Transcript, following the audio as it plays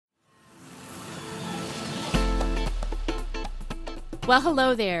Well,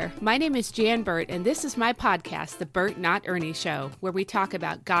 hello there. My name is Jan Burt, and this is my podcast, The Burt Not Ernie Show, where we talk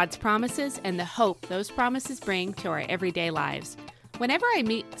about God's promises and the hope those promises bring to our everyday lives. Whenever I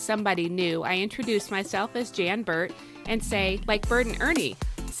meet somebody new, I introduce myself as Jan Burt and say, like Burt and Ernie,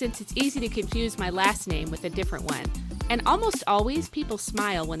 since it's easy to confuse my last name with a different one. And almost always people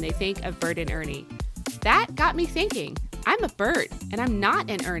smile when they think of Burt and Ernie. That got me thinking, I'm a Burt and I'm not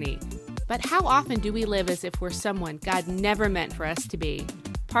an Ernie. But how often do we live as if we're someone God never meant for us to be?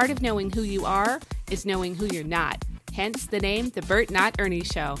 Part of knowing who you are is knowing who you're not. Hence the name, The Burt Not Ernie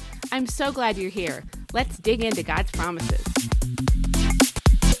Show. I'm so glad you're here. Let's dig into God's promises.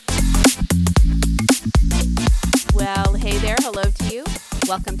 Well, hey there. Hello to you.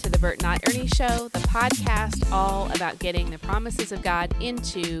 Welcome to The Burt Not Ernie Show, the podcast all about getting the promises of God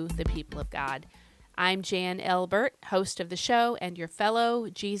into the people of God. I'm Jan L. Burt, host of the show and your fellow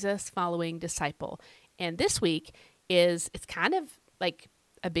Jesus-following disciple. And this week it's kind of like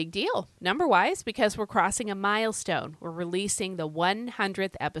a big deal, number-wise, because we're crossing a milestone. We're releasing the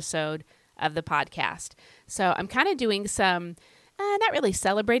 100th episode of the podcast. So I'm kind of doing some, not really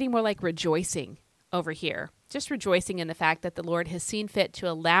celebrating, more like rejoicing over here. Just rejoicing in the fact that the Lord has seen fit to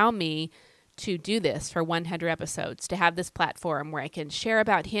allow me to do this for 100 episodes, to have this platform where I can share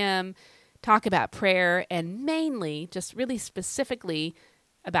about Him, talk about prayer, and mainly, just really specifically,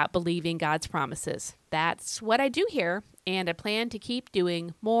 about believing God's promises. That's what I do here, and I plan to keep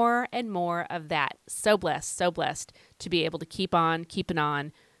doing more and more of that. So blessed to be able to keep on keeping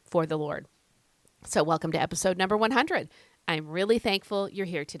on for the Lord. So welcome to episode number 100. I'm really thankful you're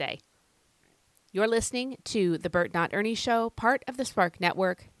here today. You're listening to The Burt Not Ernie Show, part of the Spark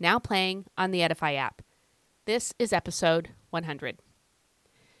Network, now playing on the Edify app. This is episode 100.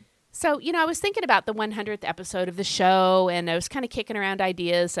 So, I was thinking about the 100th episode of the show, and I was kind of kicking around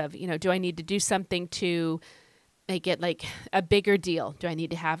ideas of, do I need to do something to make it like a bigger deal? Do I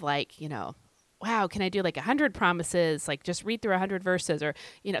need to have wow, can I do like 100 promises, like just read through 100 verses, or,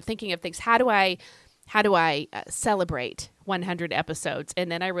 thinking of things, how do I celebrate 100 episodes? And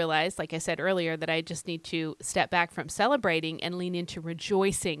then I realized, like I said earlier, that I just need to step back from celebrating and lean into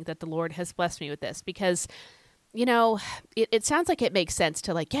rejoicing that the Lord has blessed me with this, because it sounds like it makes sense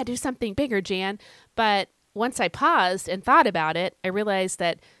to do something bigger, Jan. But once I paused and thought about it, I realized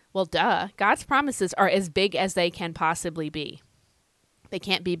that, well, God's promises are as big as they can possibly be. They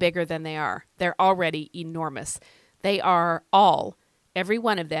can't be bigger than they are. They're already enormous. They are every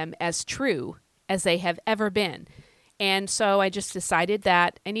one of them, as true as they have ever been. And so I just decided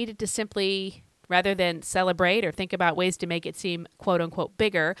that I needed to simply, rather than celebrate or think about ways to make it seem quote unquote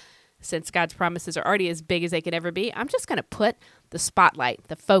bigger, since God's promises are already as big as they can ever be, I'm just going to put the spotlight,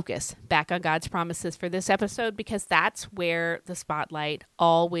 the focus back on God's promises for this episode, because that's where the spotlight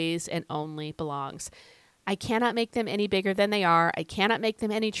always and only belongs. I cannot make them any bigger than they are. I cannot make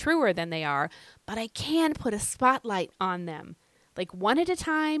them any truer than they are, but I can put a spotlight on them, like one at a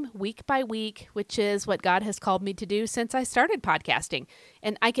time, week by week, which is what God has called me to do since I started podcasting.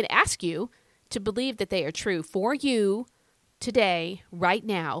 And I can ask you to believe that they are true for you today, right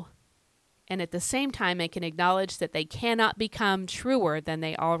now. And at the same time, I can acknowledge that they cannot become truer than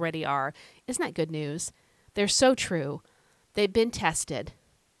they already are. Isn't that good news? They're so true. They've been tested.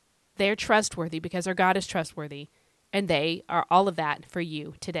 They're trustworthy because our God is trustworthy. And they are all of that for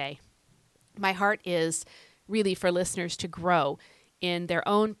you today. My heart is really for listeners to grow in their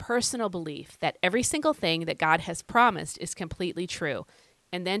own personal belief that every single thing that God has promised is completely true.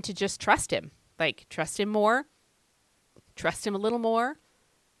 And then to just trust Him. Trust Him more. Trust Him a little more.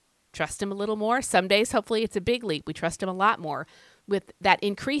 Trust Him a little more. Some days, hopefully, it's a big leap. We trust Him a lot more, with that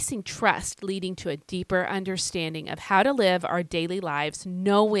increasing trust leading to a deeper understanding of how to live our daily lives,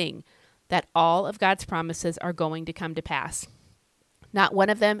 knowing that all of God's promises are going to come to pass. Not one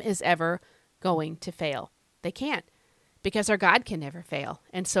of them is ever going to fail. They can't, because our God can never fail.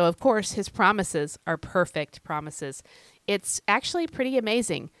 And so, of course, His promises are perfect promises. It's actually pretty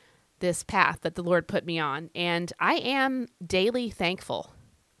amazing, this path that the Lord put me on. And I am daily thankful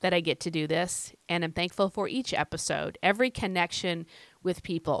that I get to do this, and I'm thankful for each episode, every connection with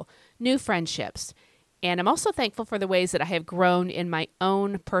people, new friendships, and I'm also thankful for the ways that I have grown in my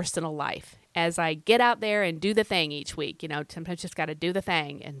own personal life as I get out there and do the thing each week. Sometimes just got to do the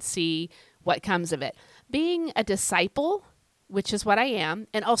thing and see what comes of it. Being a disciple, which is what I am,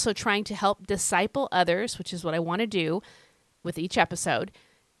 and also trying to help disciple others, which is what I want to do with each episode,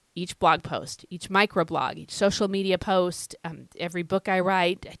 each blog post, each microblog, each social media post, every book I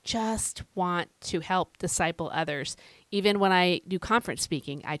write. I just want to help disciple others. Even when I do conference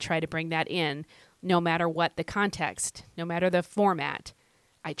speaking, I try to bring that in, no matter what the context, no matter the format.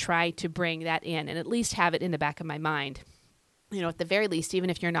 I try to bring that in and at least have it in the back of my mind. at the very least, even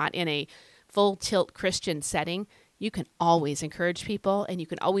if you're not in a full tilt Christian setting, you can always encourage people and you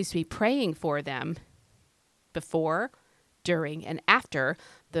can always be praying for them before, during, and after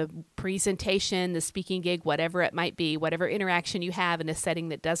the presentation, the speaking gig, whatever it might be, whatever interaction you have in a setting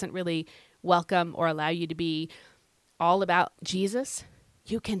that doesn't really welcome or allow you to be all about Jesus,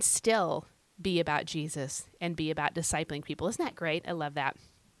 you can still be about Jesus and be about discipling people. Isn't that great? I love that.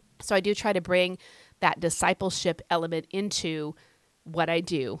 So I do try to bring that discipleship element into what I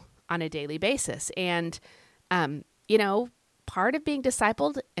do on a daily basis. And, part of being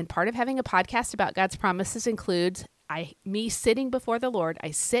discipled and part of having a podcast about God's promises includes me sitting before the Lord.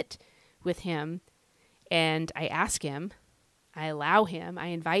 I sit with him and I ask him, I allow him, I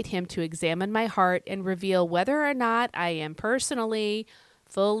invite him to examine my heart and reveal whether or not I am personally,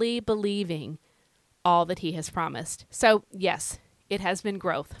 fully believing all that he has promised. So yes, it has been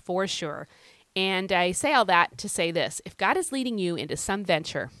growth for sure. And I say all that to say this: if God is leading you into some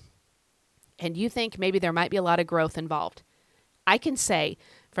venture and you think maybe there might be a lot of growth involved, I can say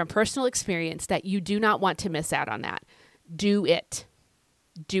from personal experience that you do not want to miss out on that. Do it.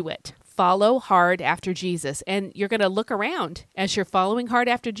 Do it. Follow hard after Jesus. And you're going to look around as you're following hard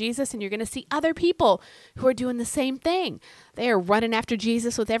after Jesus, and you're going to see other people who are doing the same thing. They are running after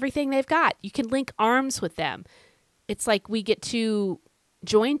Jesus with everything they've got. You can link arms with them. It's like we get to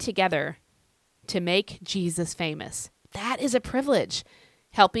join together to make Jesus famous. That is a privilege.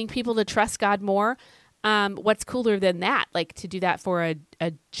 Helping people to trust God more. What's cooler than that? Like, to do that for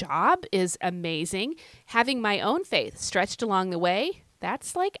a job is amazing. Having my own faith stretched along the way,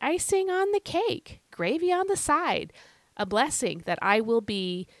 that's like icing on the cake, gravy on the side, a blessing that I will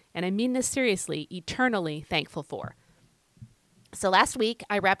be, and I mean this seriously, eternally thankful for. So last week,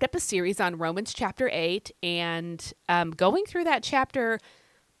 I wrapped up a series on Romans chapter 8, and going through that chapter,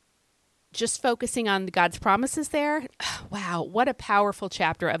 just focusing on God's promises there. Wow, what a powerful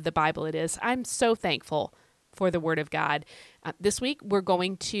chapter of the Bible it is. I'm so thankful for the Word of God. This week, we're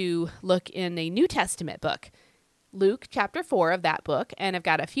going to look in a New Testament book, Luke chapter 4 of that book, and I've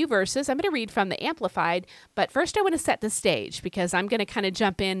got a few verses. I'm going to read from the Amplified, but first I want to set the stage because I'm going to kind of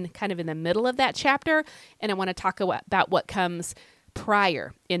jump in kind of in the middle of that chapter, and I want to talk about what comes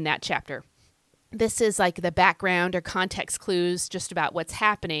prior in that chapter. This is like the background or context clues just about what's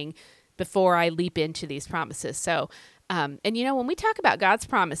happening before I leap into these promises. So, when we talk about God's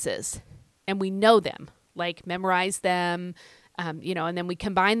promises and we know them, like memorize them, and then we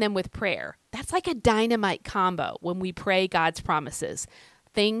combine them with prayer, that's like a dynamite combo. When we pray God's promises,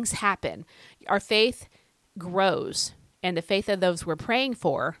 things happen. Our faith grows, and the faith of those we're praying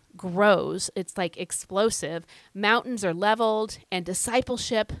for grows. It's like explosive. Mountains are leveled, and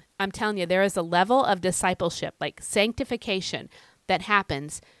discipleship, I'm telling you, there is a level of discipleship, like sanctification, that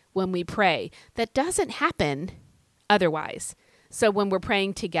happens when we pray that doesn't happen otherwise. So when we're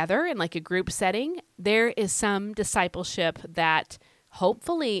praying together in like a group setting, there is some discipleship that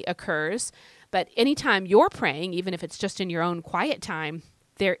hopefully occurs. But anytime you're praying, even if it's just in your own quiet time,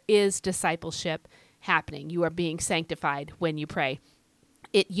 there is discipleship happening. You are being sanctified when you pray.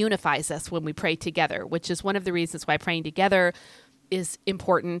 It unifies us when we pray together, which is one of the reasons why praying together is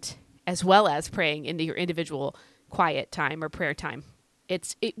important, as well as praying into your individual quiet time or prayer time.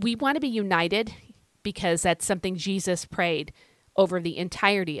 We want to be united because that's something Jesus prayed over the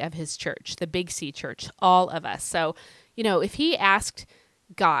entirety of his church, the Big C church, all of us. So, if he asked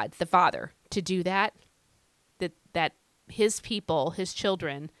God, the Father, to do that his people, his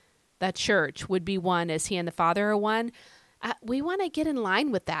children, the church would be one as he and the Father are one, we want to get in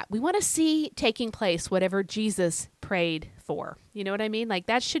line with that. We want to see taking place whatever Jesus prayed for. You know what I mean? Like,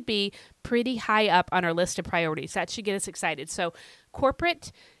 that should be pretty high up on our list of priorities. That should get us excited. So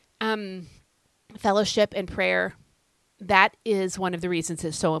corporate fellowship and prayer, that is one of the reasons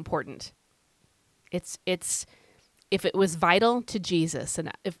it's so important. It's if it was vital to Jesus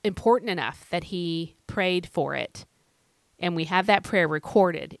and important enough that he prayed for it, and we have that prayer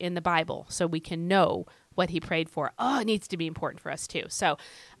recorded in the Bible so we can know what he prayed for. It needs to be important for us too. So,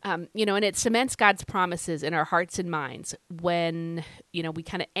 and it cements God's promises in our hearts and minds when, we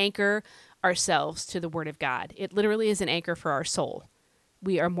kind of anchor ourselves to the Word of God. It literally is an anchor for our soul.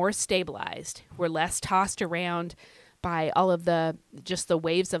 We are more stabilized. We're less tossed around by all of the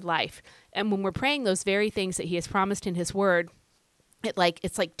waves of life. And when we're praying those very things that he has promised in his Word,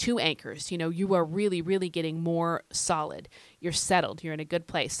 it's like two anchors. You are really, really getting more solid. You're settled. You're in a good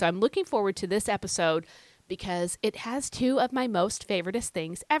place. So I'm looking forward to this episode because it has two of my most favoriteest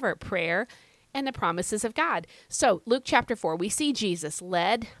things ever, prayer and the promises of God. So Luke chapter 4, we see Jesus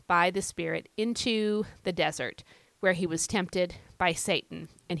led by the Spirit into the desert where he was tempted by Satan,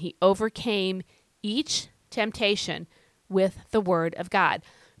 and he overcame each temptation with the word of God.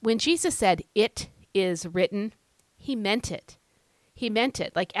 When Jesus said, "It is written," he meant it. He meant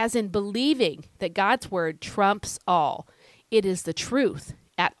it, like as in believing that God's word trumps all. It is the truth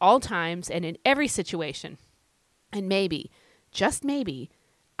at all times and in every situation. And maybe, just maybe,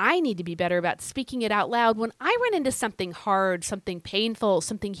 I need to be better about speaking it out loud when I run into something hard, something painful,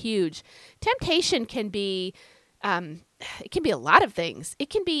 something huge. Temptation can be, it can be a lot of things. It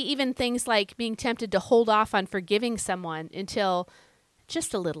can be even things like being tempted to hold off on forgiving someone until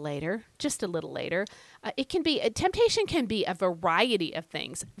just a little later, temptation can be a variety of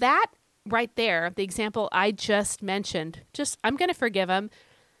things. That right there, the example I just mentioned, I'm going to forgive him,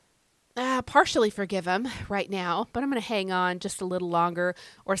 partially forgive him right now, but I'm going to hang on just a little longer.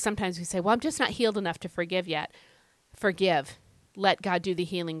 Or sometimes we say, well, I'm just not healed enough to forgive yet. Forgive. Let God do the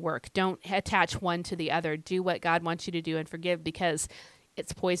healing work. Don't attach one to the other. Do what God wants you to do and forgive, because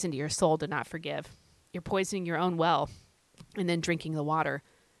it's poison to your soul to not forgive. You're poisoning your own well and then drinking the water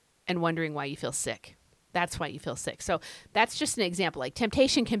and wondering why you feel sick. That's why you feel sick. So that's just an example. Like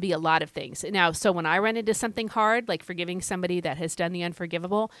temptation can be a lot of things. Now, so when I run into something hard, like forgiving somebody that has done the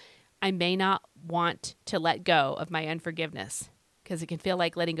unforgivable, I may not want to let go of my unforgiveness because it can feel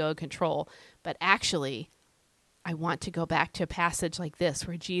like letting go of control. But actually, I want to go back to a passage like this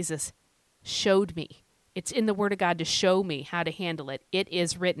where Jesus showed me. It's in the Word of God to show me how to handle it. It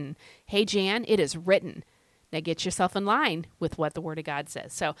is written. Hey, Jan, it is written. Now get yourself in line with what the Word of God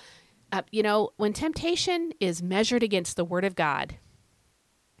says. So, when temptation is measured against the Word of God,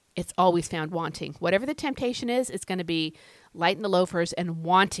 it's always found wanting. Whatever the temptation is, it's going to be light in the loafers and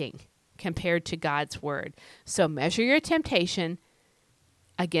wanting compared to God's Word. So measure your temptation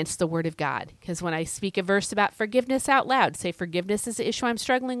against the Word of God. Because when I speak a verse about forgiveness out loud, say forgiveness is the issue I'm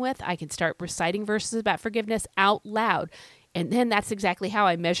struggling with, I can start reciting verses about forgiveness out loud. And then that's exactly how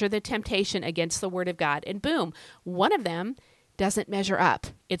I measure the temptation against the Word of God. And boom, one of them doesn't measure up.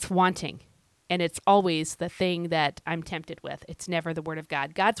 It's wanting. And it's always the thing that I'm tempted with. It's never the Word of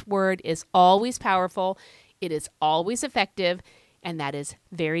God. God's Word is always powerful. It is always effective. And that is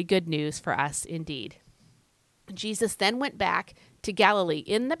very good news for us indeed. Jesus then went back to Galilee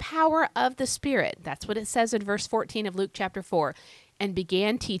in the power of the Spirit. That's what it says in verse 14 of Luke chapter 4, and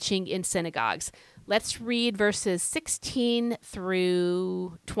began teaching in synagogues. Let's read verses 16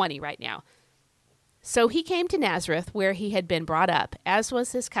 through 20 right now. So he came to Nazareth, where he had been brought up, as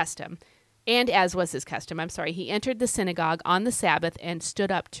was his custom. He entered the synagogue on the Sabbath and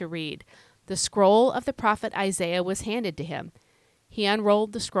stood up to read. The scroll of the prophet Isaiah was handed to him. He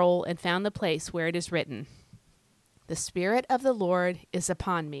unrolled the scroll and found the place where it is written, "The Spirit of the Lord is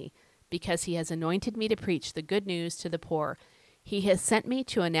upon me, because he has anointed me to preach the good news to the poor. He has sent me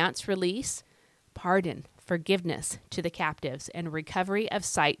to announce release, pardon, forgiveness to the captives, and recovery of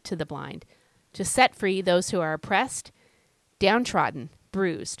sight to the blind, to set free those who are oppressed, downtrodden,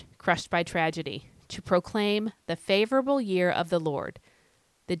 bruised, crushed by tragedy, to proclaim the favorable year of the Lord,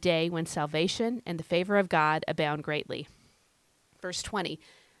 the day when salvation and the favor of God abound greatly." Verse 20,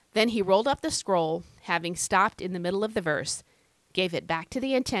 then he rolled up the scroll, having stopped in the middle of the verse, gave it back to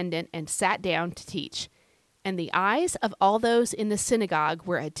the attendant, and sat down to teach. And the eyes of all those in the synagogue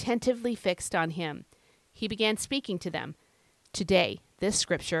were attentively fixed on him. He began speaking to them. Today, this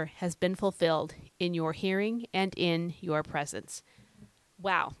scripture has been fulfilled in your hearing and in your presence.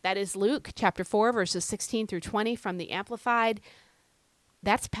 Wow, that is Luke chapter 4, verses 16 through 20 from the Amplified.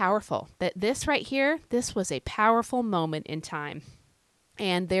 That's powerful. That this right here, this was a powerful moment in time.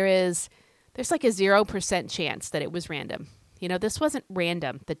 And there's like a 0% chance that it was random. This wasn't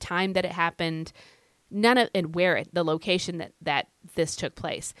random. The time that it happened, the location that this took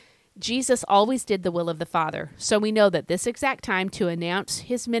place. Jesus always did the will of the Father. So we know that this exact time to announce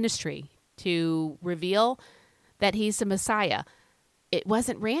his ministry, to reveal that he's the Messiah, it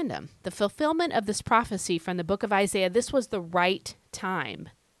wasn't random. The fulfillment of this prophecy from the book of Isaiah, this was the right time.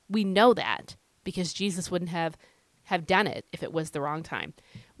 We know that because Jesus wouldn't have done it if it was the wrong time.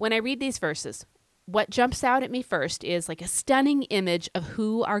 When I read these verses, what jumps out at me first is like a stunning image of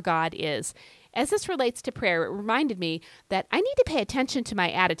who our God is. As this relates to prayer, it reminded me that I need to pay attention to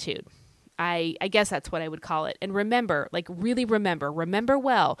my attitude. I guess that's what I would call it. And remember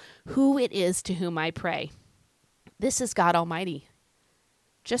well who it is to whom I pray. This is God Almighty.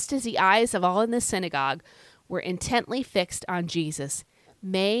 Just as the eyes of all in the synagogue were intently fixed on Jesus,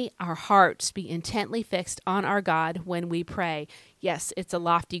 may our hearts be intently fixed on our God when we pray. Yes, it's a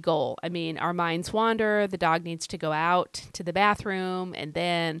lofty goal. I mean, our minds wander, the dog needs to go out to the bathroom, and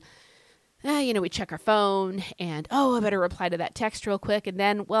then, we check our phone, and, I better reply to that text real quick, and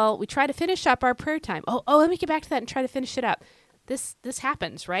then, we try to finish up our prayer time. Let me get back to that and try to finish it up. This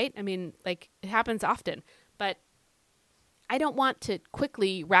happens, right? I mean, it happens often, but I don't want to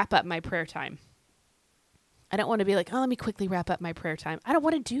quickly wrap up my prayer time. I don't want to be like, oh, let me quickly wrap up my prayer time. I don't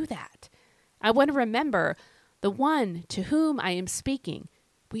want to do that. I want to remember the one to whom I am speaking.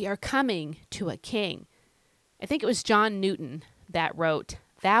 We are coming to a king. I think it was John Newton that wrote,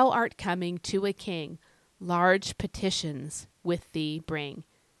 "Thou art coming to a king, large petitions with thee bring."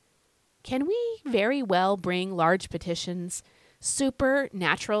 Can we very well bring large petitions,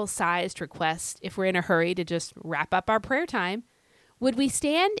 supernatural sized requests, if we're in a hurry to just wrap up our prayer time? Would we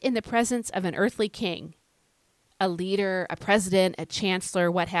stand in the presence of an earthly king, a leader, a president, a chancellor,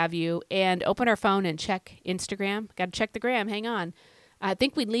 what have you, and open our phone and check Instagram? Got to check the gram, hang on. I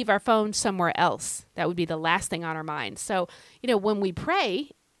think we'd leave our phone somewhere else. That would be the last thing on our mind. So, when we pray,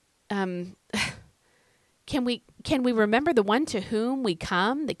 can we remember the one to whom we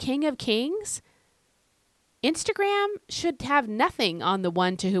come, the King of Kings? Instagram should have nothing on the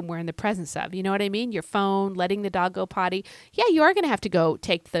one to whom we're in the presence of. You know what I mean? Your phone, letting the dog go potty. Yeah, you are going to have to go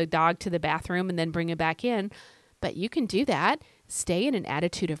take the dog to the bathroom and then bring it back in. But you can do that. Stay in an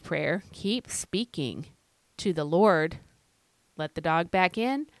attitude of prayer. Keep speaking to the Lord. Let the dog back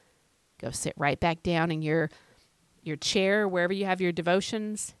in. Go sit right back down in your chair, wherever you have your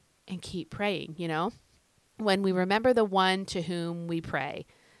devotions, and keep praying, When we remember the one to whom we pray,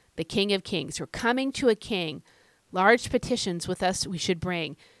 the King of Kings, we're coming to a king, large petitions with us we should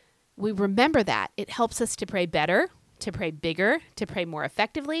bring. We remember that. It helps us to pray better, to pray bigger, to pray more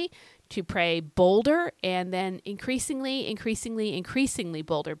effectively, to pray bolder, and then increasingly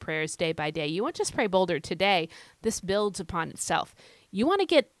bolder prayers day by day. You won't just pray bolder today. This builds upon itself. You want to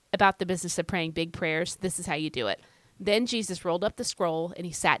get about the business of praying big prayers, this is how you do it. Then Jesus rolled up the scroll and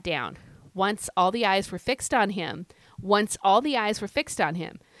he sat down. Once all the eyes were fixed on him,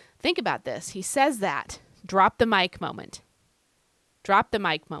 think about this. He says that. Drop the mic moment.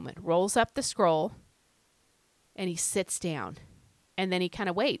 Rolls up the scroll, and he sits down. And then he kind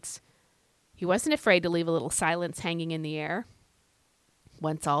of waits. He wasn't afraid to leave a little silence hanging in the air.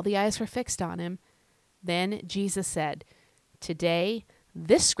 Once all the eyes were fixed on him, then Jesus said, "Today,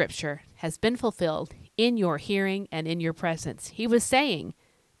 this scripture has been fulfilled in your hearing and in your presence." He was saying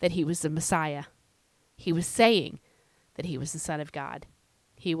that he was the Messiah. He was saying that he was the Son of God.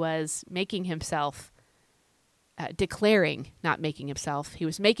 He was making himself, not making himself. He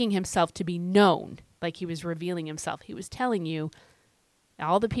was making himself to be known, like he was revealing himself. He was telling you,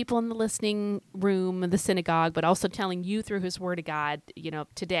 all the people in the listening room, the synagogue, but also telling you through his word of God,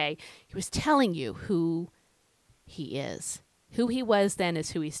 today, he was telling you who he is. Who he was then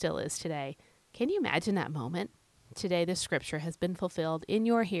is who he still is today. Can you imagine that moment? Today, this scripture has been fulfilled in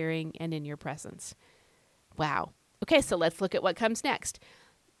your hearing and in your presence. Wow. Okay, so let's look at what comes next.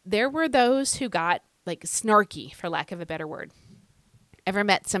 There were those who got snarky, for lack of a better word. Ever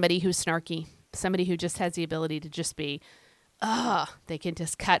met somebody who's snarky? Somebody who just has the ability to just be, they can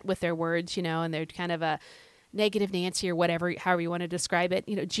just cut with their words, and they're kind of a negative Nancy or whatever, however you want to describe it.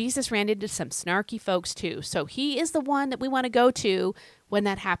 Jesus ran into some snarky folks too. So he is the one that we want to go to when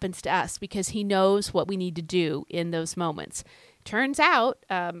that happens to us, because he knows what we need to do in those moments. Turns out,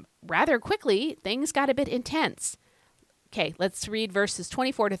 rather quickly, things got a bit intense. Okay, let's read verses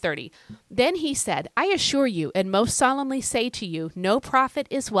 24 to 30. Then he said, "I assure you and most solemnly say to you, no prophet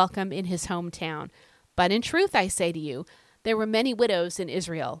is welcome in his hometown. But in truth, I say to you, there were many widows in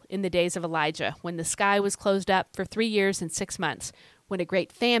Israel in the days of Elijah, when the sky was closed up for 3 years and 6 months, when a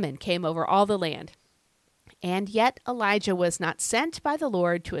great famine came over all the land. And yet Elijah was not sent by the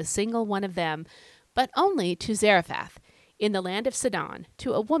Lord to a single one of them, but only to Zarephath, in the land of Sidon,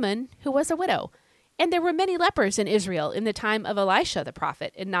 to a woman who was a widow. And there were many lepers in Israel in the time of Elisha the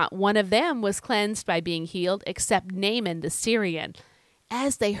prophet, and not one of them was cleansed by being healed, except Naaman the Syrian.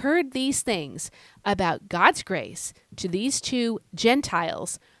 As they heard these things about God's grace to these 2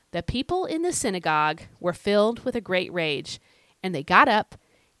 Gentiles, the people in the synagogue were filled with a great rage, and they got up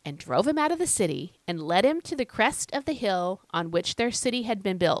and drove him out of the city and led him to the crest of the hill on which their city had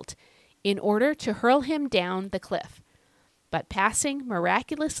been built, in order to hurl him down the cliff. But passing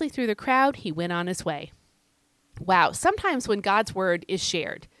miraculously through the crowd, he went on his way." Wow, sometimes when God's word is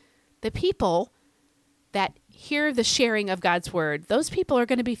shared, the people that hear the sharing of God's word, those people are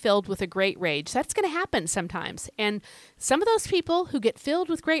going to be filled with a great rage. That's going to happen sometimes. And some of those people who get filled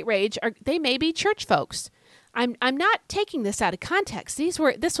with great rage, they may be church folks. I'm not taking this out of context.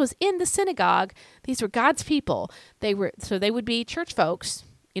 This was in the synagogue. These were God's people. They would be church folks,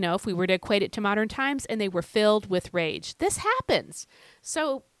 if we were to equate it to modern times, and they were filled with rage. This happens.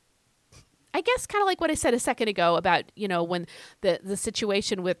 So I guess kind of like what I said a second ago about, when the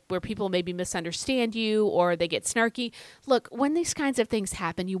situation with where people maybe misunderstand you or they get snarky. Look, when these kinds of things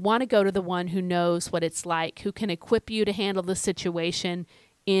happen, you want to go to the one who knows what it's like, who can equip you to handle the situation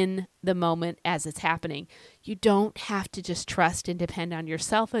in the moment as it's happening. You don't have to just trust and depend on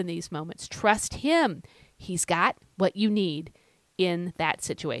yourself in these moments. Trust him. He's got what you need in that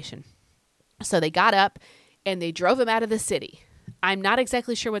situation. So they got up and they drove him out of the city. I'm not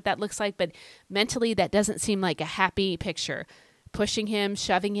exactly sure what that looks like, but mentally that doesn't seem like a happy picture. Pushing him,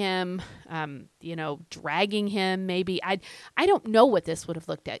 shoving him, dragging him maybe. I don't know what this would have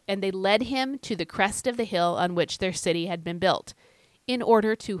looked at. And they led him to the crest of the hill on which their city had been built in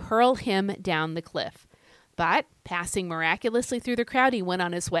order to hurl him down the cliff. But passing miraculously through the crowd, he went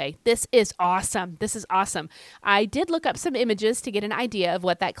on his way. This is awesome. This is awesome. I did look up some images to get an idea of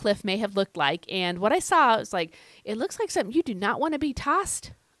what that cliff may have looked like. And what I saw was like, it looks like something you do not want to be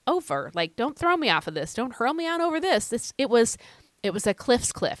tossed over. Like, don't throw me off of this. Don't hurl me on over this. It was a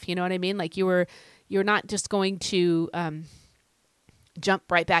cliff's cliff. You know what I mean? Like you're not just going to jump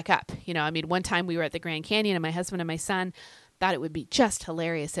right back up. One time we were at the Grand Canyon and my husband and my son thought it would be just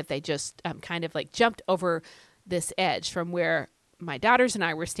hilarious if they just kind of like jumped over this edge from where my daughters and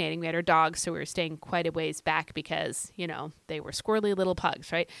I were standing. We had our dogs, so we were staying quite a ways back because, they were squirrely little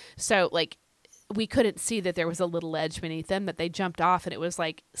pugs, right? So like we couldn't see that there was a little ledge beneath them, but they jumped off and it was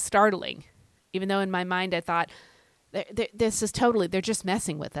like startling. Even though in my mind I thought, this is totally, they're just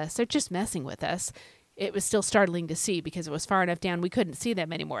messing with us. They're just messing with us. It was still startling to see because it was far enough down we couldn't see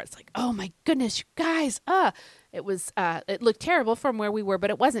them anymore. It's like, oh my goodness, you guys, it looked terrible from where we were,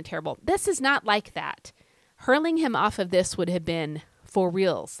 but it wasn't terrible. This is not like that. Hurling him off of this would have been for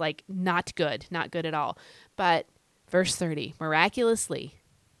reals, like not good at all. But verse 30, miraculously,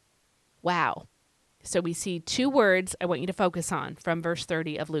 wow. So we see two words I want you to focus on from verse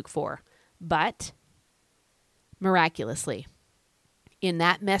 30 of Luke 4. But miraculously. In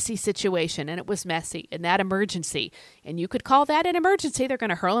that messy situation, and it was messy, in that emergency, and you could call that an emergency, they're going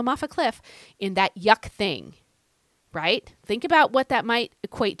to hurl him off a cliff, in that yuck thing, right? Think about what that might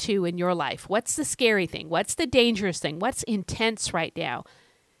equate to in your life. What's the scary thing? What's the dangerous thing? What's intense right now?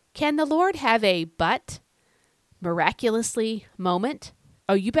 Can the Lord have a but miraculously moment?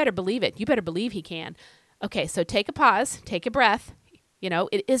 Oh, you better believe it. You better believe he can. Okay, so take a pause, take a breath.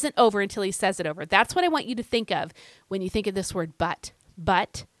 It isn't over until he says it over. That's what I want you to think of when you think of this word but.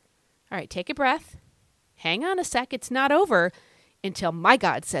 But, all right, take a breath. Hang on a sec. It's not over until my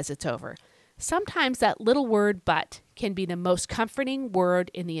God says it's over. Sometimes that little word but can be the most comforting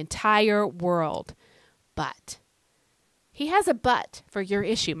word in the entire world. But. He has a but for your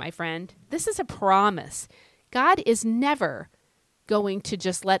issue, my friend. This is a promise. God is never going to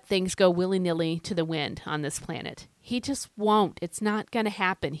just let things go willy-nilly to the wind on this planet. He just won't. It's not going to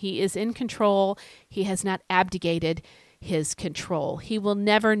happen. He is in control. He has not abdicated his control. He will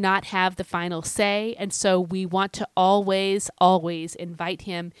never not have the final say. And so we want to always, always invite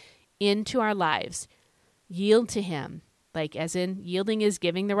him into our lives. Yield to him. Like as in yielding is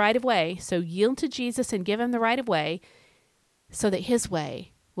giving the right of way. So yield to Jesus and give him the right of way so that his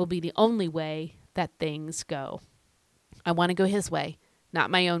way will be the only way that things go. I want to go his way,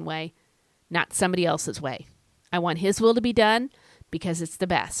 not my own way, not somebody else's way. I want his will to be done because it's the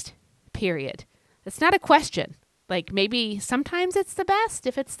best, period. It's not a question. Like maybe sometimes it's the best.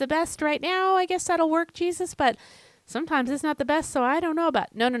 If it's the best right now, I guess that'll work, Jesus. But sometimes it's not the best, so I don't know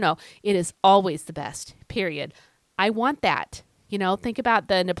about. No. It is always the best, period. I want that. Think about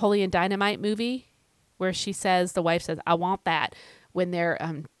the Napoleon Dynamite movie where the wife says, I want that. When they're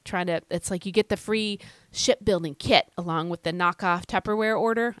it's like you get the free shipbuilding kit along with the knockoff Tupperware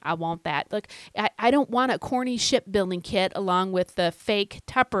order. I want that. Look, I don't want a corny shipbuilding kit along with the fake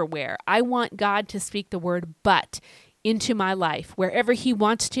Tupperware. I want God to speak the word but into my life wherever he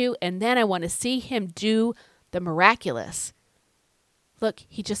wants to, and then I want to see him do the miraculous. Look,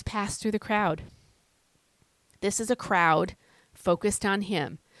 he just passed through the crowd. This is a crowd focused on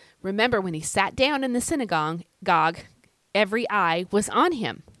him. Remember when he sat down in the synagogue, every eye was on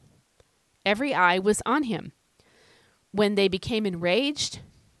him. Every eye was on him. When they became enraged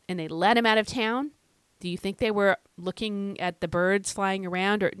and they let him out of town, do you think they were looking at the birds flying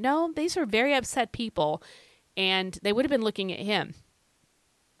around? Or no, these are very upset people, and they would have been looking at him.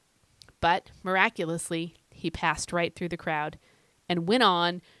 But miraculously, he passed right through the crowd and went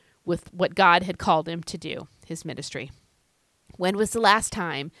on with what God had called him to do, his ministry. When was the last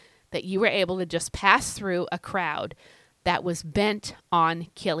time that you were able to just pass through a crowd that was bent on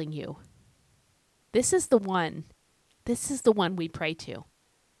killing you? This is the one we pray to.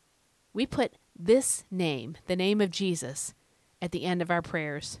 We put this name, the name of Jesus, at the end of our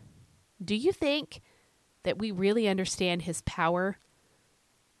prayers. Do you think that we really understand his power?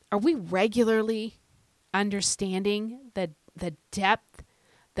 Are we regularly understanding the depth,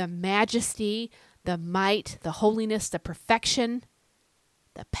 the majesty, the might, the holiness, the perfection,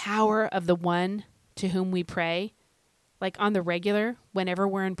 the power of the one to whom we pray, like on the regular, whenever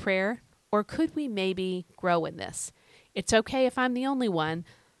we're in prayer? Or could we maybe grow in this? It's okay if I'm the only one.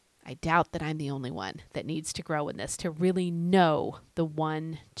 I doubt that I'm the only one that needs to grow in this, to really know the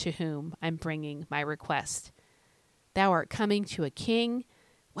one to whom I'm bringing my request. Thou art coming to a king.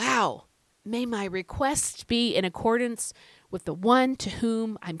 Wow. May my requests be in accordance with the one to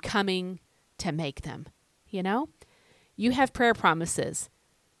whom I'm coming to make them. You know, you have prayer promises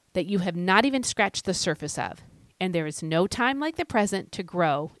that you have not even scratched the surface of, and there is no time like the present to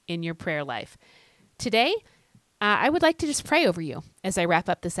grow in your prayer life. Today, I would like to just pray over you as I wrap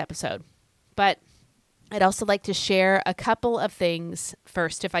up this episode, but I'd also like to share a couple of things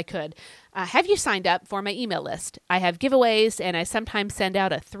first, if I could. Have you signed up for my email list? I have giveaways, and I sometimes send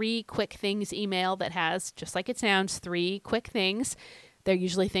out a 3 quick things email that has, just like it sounds, 3 quick things. They're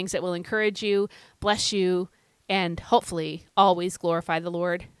usually things that will encourage you, bless you, and hopefully always glorify the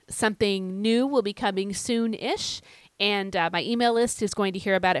Lord. Something new will be coming soon-ish, and my email list is going to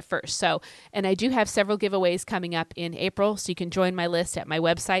hear about it first. So, and I do have several giveaways coming up in April, so you can join my list at my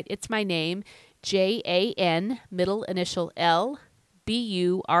website. It's my name, JAN, middle initial L,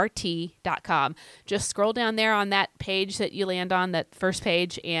 BURT.com. Just scroll down there on that page that you land on, that first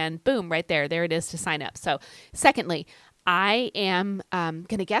page, and boom, right there. There it is to sign up. So, secondly, I am going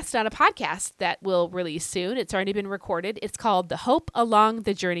to guest on a podcast that will release soon. It's already been recorded. It's called the Hope Along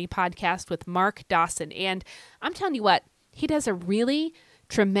the Journey podcast with Mark Dawson. And I'm telling you what, he does a really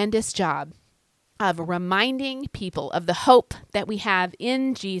tremendous job of reminding people of the hope that we have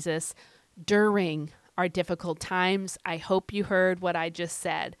in Jesus during our difficult times. I hope you heard what I just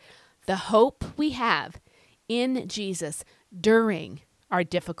said. The hope we have in Jesus during our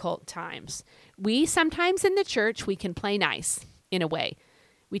difficult times. We sometimes in the church, we can play nice in a way.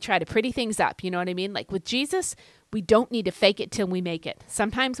 We try to pretty things up, you know what I mean? Like with Jesus, we don't need to fake it till we make it.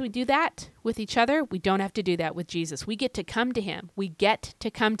 Sometimes we do that with each other. We don't have to do that with Jesus. We get to come to him. We get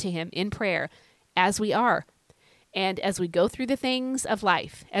to come to him in prayer as we are. And as we go through the things of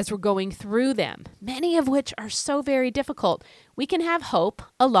life, as we're going through them, many of which are so very difficult, we can have hope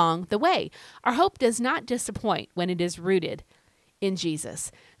along the way. Our hope does not disappoint when it is rooted in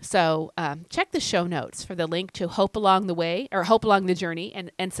Jesus. So check the show notes for the link to Hope Along the Way, or Hope Along the Journey,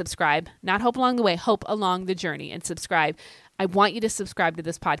 and subscribe. Not Hope Along the Way, Hope Along the Journey, and subscribe. I want you to subscribe to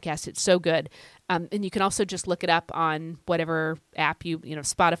this podcast. It's so good. And you can also just look it up on whatever app you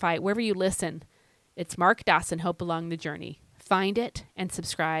Spotify, wherever you listen. It's Mark Dawson, Hope Along the Journey. Find it and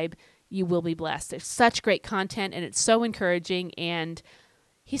subscribe. You will be blessed. There's such great content, and it's so encouraging, and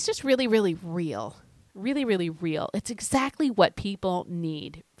he's just really, really real. Really, really real. It's exactly what people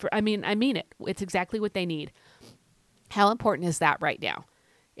need. I mean it. It's exactly what they need. How important is that right now?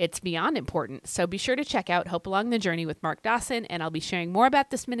 It's beyond important. So be sure to check out Hope Along the Journey with Mark Dawson, and I'll be sharing more about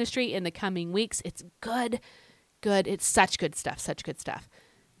this ministry in the coming weeks. It's good. It's such good stuff, such good stuff.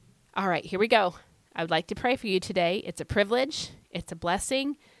 All right, here we go. I would like to pray for you today. It's a privilege. It's a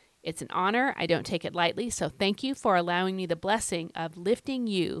blessing. It's an honor. I don't take it lightly. So thank you for allowing me the blessing of lifting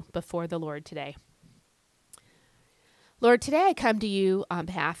you before the Lord today. Lord, today I come to you on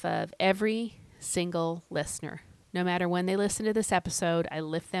behalf of every single listener. No matter when they listen to this episode, I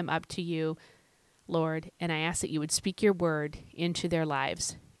lift them up to you, Lord, and I ask that you would speak your word into their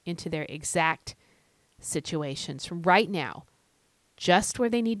lives, into their exact situations right now, just where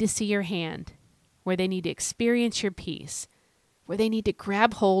they need to see your hand, where they need to experience your peace, where they need to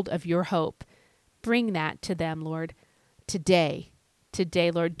grab hold of your hope. Bring that to them, Lord, today,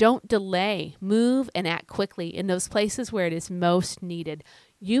 Lord. Don't delay. Move and act quickly in those places where it is most needed.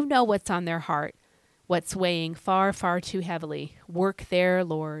 You know what's on their heart, what's weighing far, far too heavily. Work there,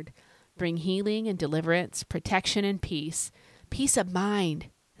 Lord. Bring healing and deliverance, protection and peace of mind,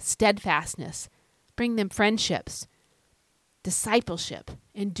 steadfastness. Bring them friendships, discipleship,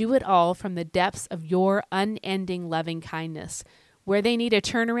 and do it all from the depths of your unending loving kindness. Where they need a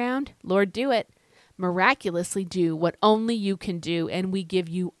turnaround, Lord, do it. Miraculously do what only you can do, and we give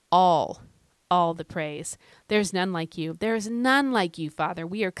you all the praise. There's none like you. There is none like you, Father.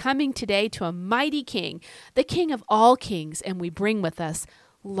 We are coming today to a mighty King, the King of all kings, and we bring with us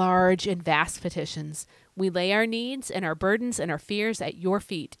large and vast petitions. We lay our needs and our burdens and our fears at your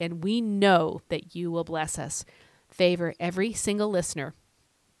feet, and we know that you will bless us. Favor every single listener.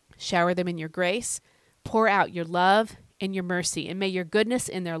 Shower them in your grace. Pour out your love and your mercy, and may your goodness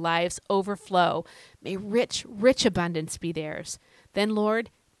in their lives overflow. May rich, rich abundance be theirs. Then, Lord,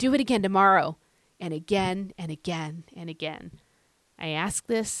 Do it again tomorrow, and again and again and again. I ask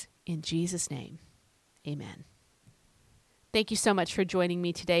this in Jesus' name. Amen. Thank you so much for joining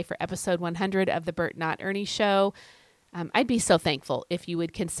me today for episode 100 of the Burt Not Ernie Show. I'd be so thankful if you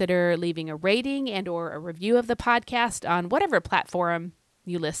would consider leaving a rating and or a review of the podcast on whatever platform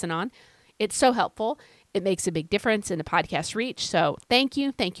you listen on. It's so helpful. It makes a big difference in the podcast reach. So thank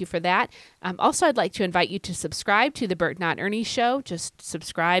you. Thank you for that. Also, I'd like to invite you to subscribe to the Burt Not Ernie Show. Just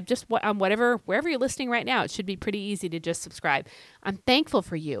subscribe on wherever you're listening right now. It should be pretty easy to just subscribe. I'm thankful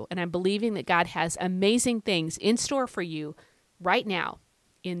for you, and I'm believing that God has amazing things in store for you right now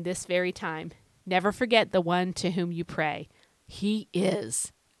in this very time. Never forget the one to whom you pray. He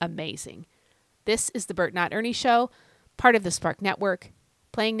is amazing. This is the Burt Not Ernie Show, part of the Spark Network,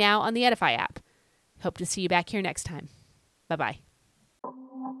 playing now on the Edify app. Hope to see you back here next time. Bye-bye.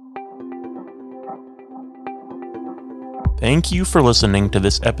 Thank you for listening to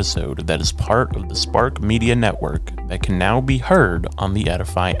this episode that is part of the Spark Media Network that can now be heard on the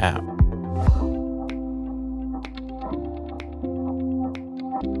Edify app.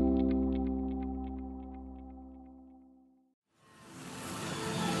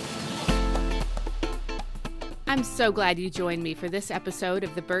 I'm so glad you joined me for this episode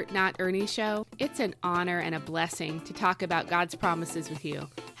of the Burt Not Ernie Show. It's an honor and a blessing to talk about God's promises with you.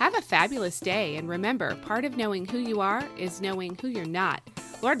 Have a fabulous day, and remember, part of knowing who you are is knowing who you're not.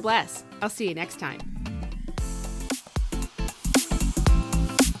 Lord bless. I'll see you next time.